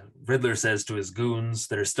 Riddler says to his goons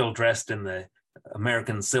that are still dressed in the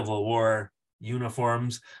American Civil War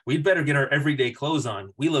uniforms, "We'd better get our everyday clothes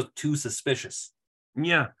on. We look too suspicious."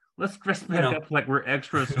 Yeah, let's dress back up like we're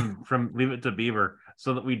extras from Leave It to Beaver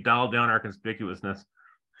so that we dial down our conspicuousness.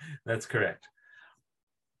 That's correct.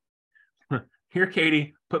 Here,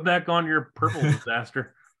 Katie, put back on your purple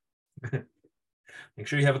disaster. Make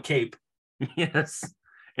sure you have a cape. Yes,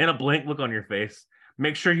 and a blank look on your face.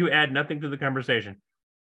 Make sure you add nothing to the conversation.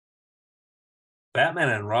 Batman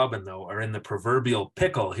and Robin, though, are in the proverbial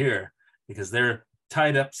pickle here because they're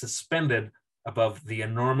tied up, suspended above the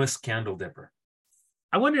enormous candle dipper.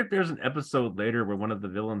 I wonder if there's an episode later where one of the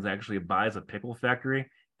villains actually buys a pickle factory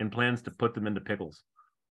and plans to put them into pickles.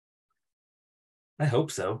 I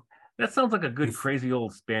hope so. That sounds like a good crazy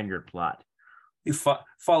old Spaniard plot. You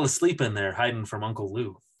fall asleep in there hiding from Uncle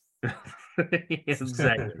Lou.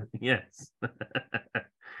 Exactly. Yes.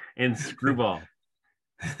 And Screwball.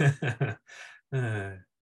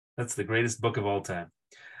 That's the greatest book of all time.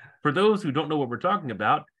 For those who don't know what we're talking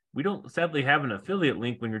about, we don't sadly have an affiliate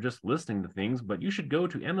link when you're just listening to things, but you should go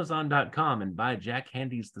to Amazon.com and buy Jack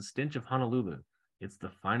Handy's The Stench of Honolulu. It's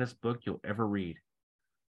the finest book you'll ever read.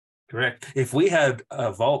 Correct. If we had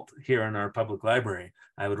a vault here in our public library,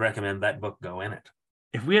 I would recommend that book go in it.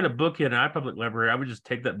 If we had a book in our public library, I would just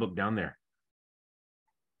take that book down there.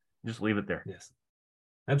 Just leave it there. Yes,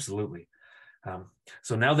 absolutely.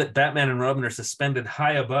 So now that Batman and Robin are suspended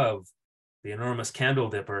high above the enormous candle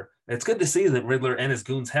dipper, it's good to see that Riddler and his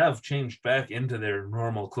goons have changed back into their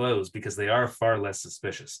normal clothes because they are far less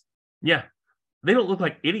suspicious. Yeah, they don't look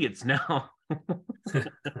like idiots now.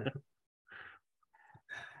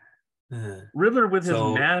 Riddler with his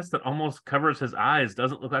mask that almost covers his eyes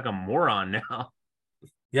doesn't look like a moron now.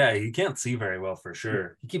 Yeah, he can't see very well for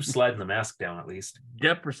sure. He keeps sliding the mask down at least.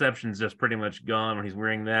 Depth perception's just pretty much gone when he's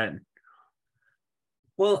wearing that.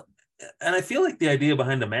 Well, and I feel like the idea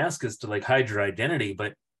behind the mask is to like hide your identity,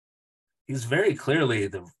 but he's very clearly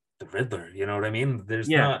the Riddler. You know what I mean?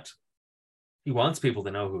 He wants people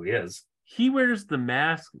to know who he is. He wears the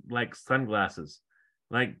mask like sunglasses.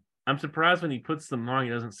 Like, I'm surprised when he puts them on,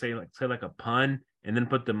 he doesn't say like a pun and then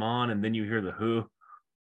put them on and then you hear the who.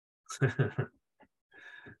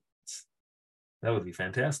 That would be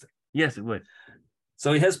fantastic. Yes, it would.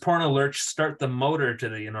 So he has Porno Lurch start the motor to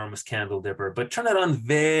the enormous candle dipper, but turn it on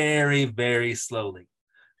very, very slowly.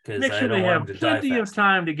 Make sure they have plenty of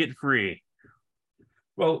time to get free.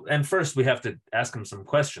 Well, and first we have to ask him some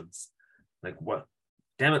questions. Like, what?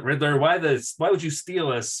 Damn it, Riddler, why would you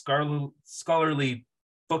steal a scholarly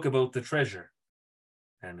book about the treasure?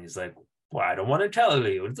 And he's like, well, I don't want to tell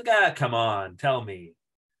you. It's like, come on, tell me.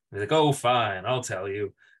 And he's like, oh, fine, I'll tell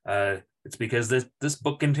you. It's because this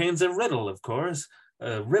book contains a riddle, of course.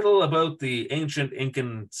 A riddle about the ancient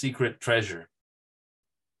Incan secret treasure.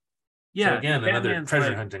 Yeah. So again, another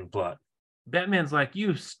treasure hunting plot. Batman's like,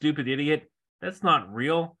 you stupid idiot. That's not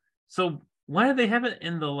real. So Why do they have it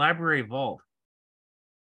in the library vault?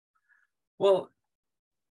 Well,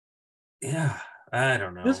 yeah, I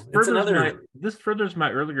don't know. This furthers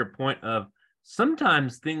my earlier point of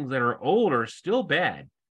sometimes things that are old are still bad.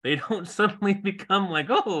 They don't suddenly become like,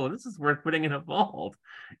 oh, this is worth putting in a vault.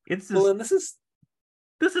 It's just, well, and this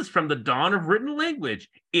is from the dawn of written language.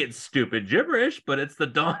 It's stupid gibberish, but it's the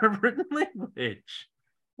dawn of written language.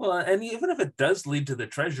 well, and even if it does lead to the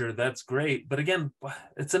treasure, that's great. But again,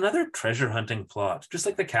 it's another treasure hunting plot, just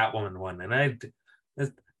like the Catwoman one. And I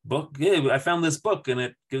found this book, and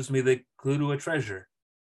it gives me the clue to a treasure.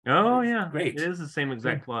 Oh yeah, great. It is the same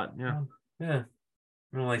exact plot. Yeah, yeah.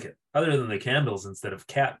 I don't like it. Other than the candles instead of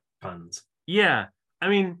cat puns. Yeah, I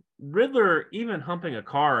mean, Riddler even humping a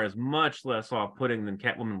car is much less off-putting than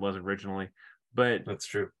Catwoman was originally, but that's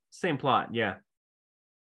true. Same plot, yeah.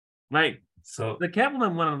 Like, so the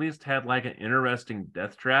Catwoman one at least had like an interesting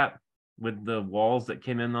death trap with the walls that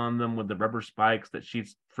came in on them with the rubber spikes that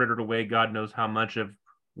she's frittered away God knows how much of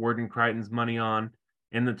Warden Crichton's money on,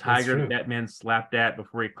 and the tiger that Batman slapped at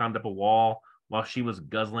before he climbed up a wall while she was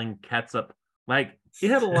guzzling catsup. Like, it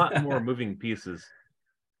had a lot more moving pieces.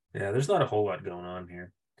 Yeah, there's not a whole lot going on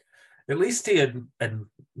here. At least he had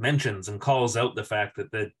mentions and calls out the fact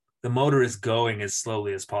that the motor is going as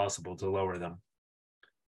slowly as possible to lower them.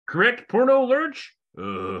 Correct, porno lurch?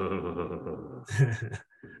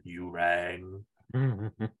 You rang.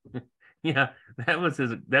 Yeah, that was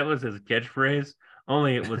his catchphrase,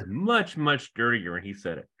 only it was much, much dirtier when he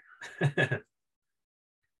said it.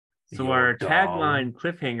 So our tagline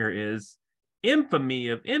cliffhanger is infamy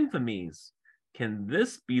of infamies. Can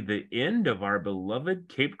this be the end of our beloved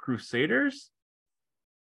Caped Crusaders?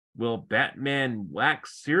 Will Batman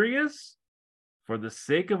wax serious? For the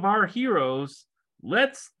sake of our heroes,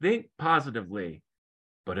 let's think positively.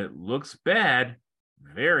 But it looks bad,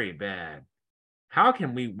 very bad. How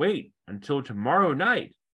can we wait until tomorrow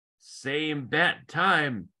night? Same bat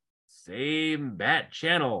time, same bat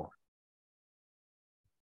channel.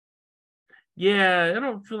 Yeah, I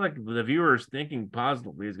don't feel like the viewer's thinking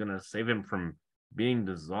positively is going to save him from being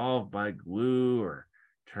dissolved by glue or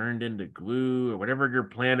turned into glue or whatever your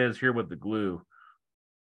plan is here with the glue.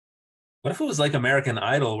 What if it was like American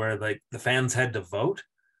Idol where like the fans had to vote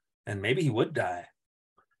and maybe he would die?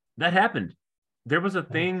 That happened. There was a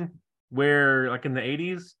thing where like in the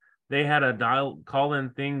 80s, they had a call-in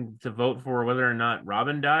thing to vote for whether or not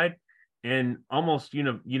Robin died, and almost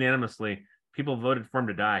unanimously people voted for him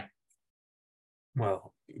to die.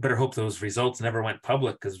 Well, you better hope those results never went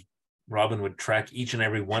public, because Robin would track each and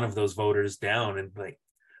every one of those voters down and like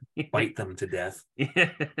bite them to death.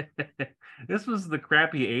 This was the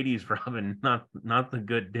crappy 80s Robin, not the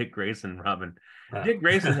good Dick Grayson Robin. Dick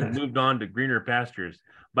Grayson had moved on to greener pastures.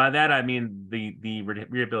 By that I mean the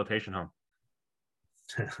rehabilitation home.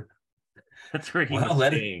 That's where he was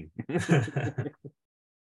staying.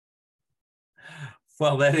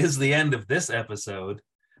 Well, that is the end of this episode.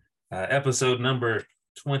 Episode number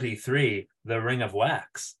 23, The Ring of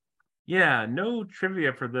Wax. Yeah, no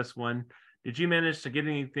trivia for this one. Did you manage to get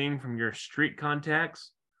anything from your street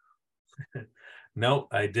contacts? No,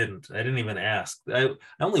 I didn't. I didn't even ask. I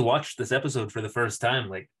only watched this episode for the first time,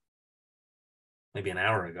 like maybe an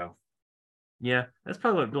hour ago. Yeah, that's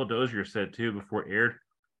probably what Bill Dozier said too before it aired.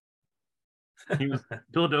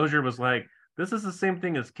 Bill Dozier was like, this is the same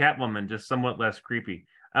thing as Catwoman, just somewhat less creepy.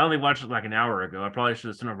 I only watched it like an hour ago. I probably should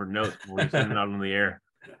have sent over notes before we sent it out on the air.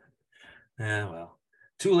 Yeah, well,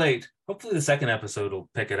 too late. Hopefully the second episode will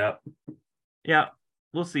pick it up. Yeah,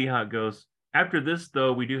 we'll see how it goes. After this,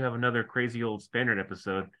 though, we do have another crazy old Spaniard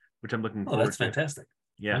episode, which I'm looking forward to. Oh, that's fantastic.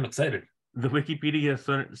 Yeah, I'm excited. The Wikipedia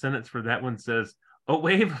sentence for that one says, a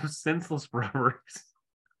wave of senseless robberies.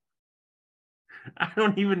 I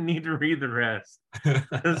don't even need to read the rest.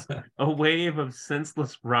 A wave of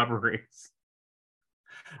senseless robberies.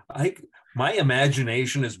 My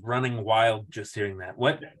imagination is running wild just hearing that.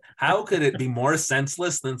 How could it be more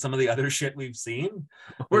senseless than some of the other shit we've seen?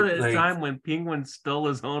 Or the time when Penguin stole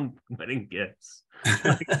his own wedding gifts.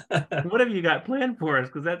 What have you got planned for us?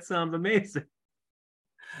 Because that sounds amazing.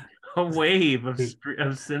 A wave of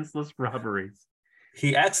senseless robberies.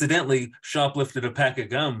 He accidentally shoplifted a pack of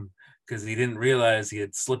gum because he didn't realize he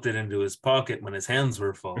had slipped it into his pocket when his hands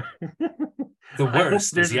were full. The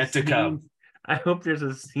worst is yet to come. I hope there's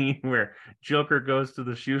a scene where Joker goes to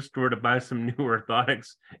the shoe store to buy some new orthotics,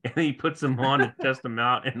 and he puts them on to test them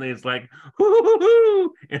out, and he's like,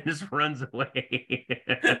 hoo, and just runs away.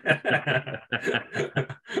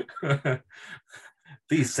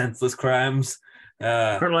 These senseless crimes.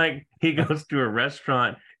 Or like he goes to a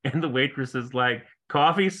restaurant, and the waitress is like,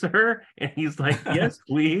 coffee, sir? And he's like, yes,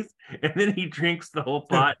 please. And then he drinks the whole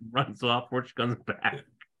pot and runs off before she comes back.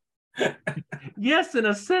 Yes, in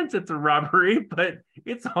a sense, it's a robbery, but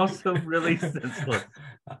it's also really senseless.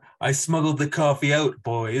 I smuggled the coffee out,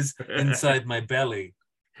 boys, inside my belly.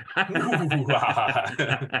 I'm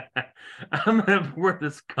gonna pour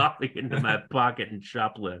this coffee into my pocket and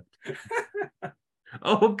shoplift.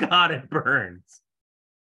 Oh God, it burns.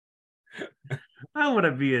 I want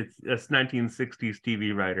to be a 1960s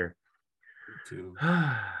TV writer. Too.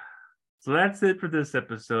 So that's it for this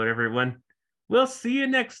episode, everyone. We'll see you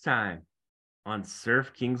next time on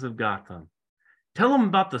Surf Kings of Gotham. Tell them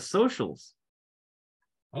about the socials.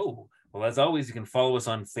 Oh, well, as always, you can follow us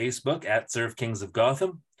on Facebook at Surf Kings of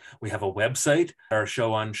Gotham. We have a website,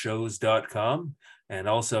 ourshowonshows.com, and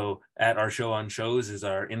also at Our Show on Shows is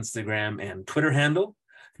our Instagram and Twitter handle.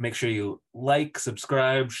 Make sure you like,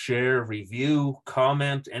 subscribe, share, review,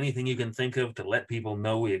 comment, anything you can think of to let people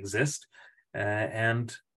know we exist,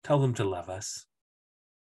 and tell them to love us.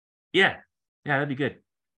 Yeah, that'd be good.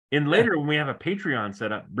 And later, when we have a Patreon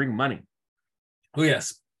set up, bring money. Oh,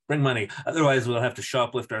 yes, bring money. Otherwise, we'll have to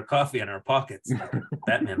shoplift our coffee in our pockets like a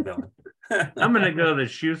Batman villain. I'm going to go to the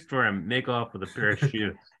shoe store and make off with a pair of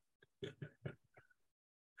shoes.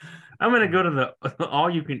 I'm going to go to the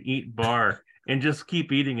all-you-can-eat bar and just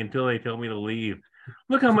keep eating until they tell me to leave.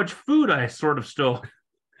 Look how much food I sort of stole.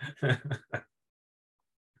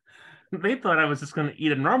 They thought I was just going to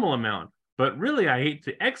eat a normal amount, but really I ate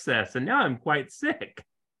to excess, and now I'm quite sick.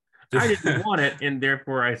 I didn't want it, and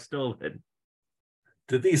therefore I stole it.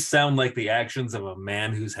 Did these sound like the actions of a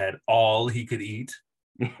man who's had all he could eat?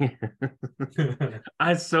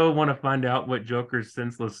 I so want to find out what Joker's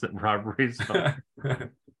senseless robberies are.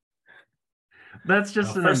 That's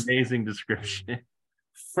just an amazing description.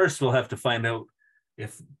 First, we'll have to find out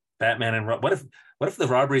if Batman and what if the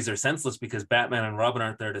robberies are senseless because Batman and Robin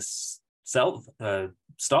aren't there to stop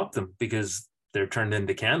them because they're turned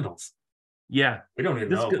into candles. Yeah, we don't even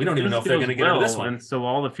know. We don't even know if they're going to get out of this one. And so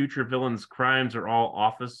all the future villains' crimes are all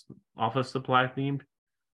office supply themed.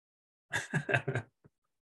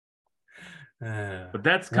 But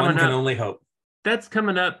that's coming up. One can only hope. That's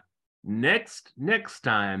coming up next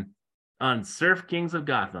time on Surf Kings of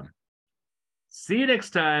Gotham. See you next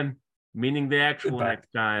time, meaning the actual Goodbye.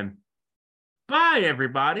 next time. Bye,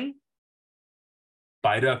 everybody.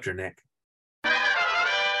 Bye, Dr. Nick.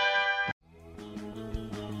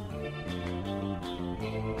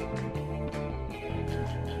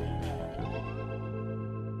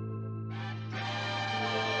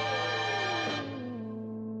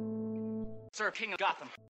 Surf King of Gotham.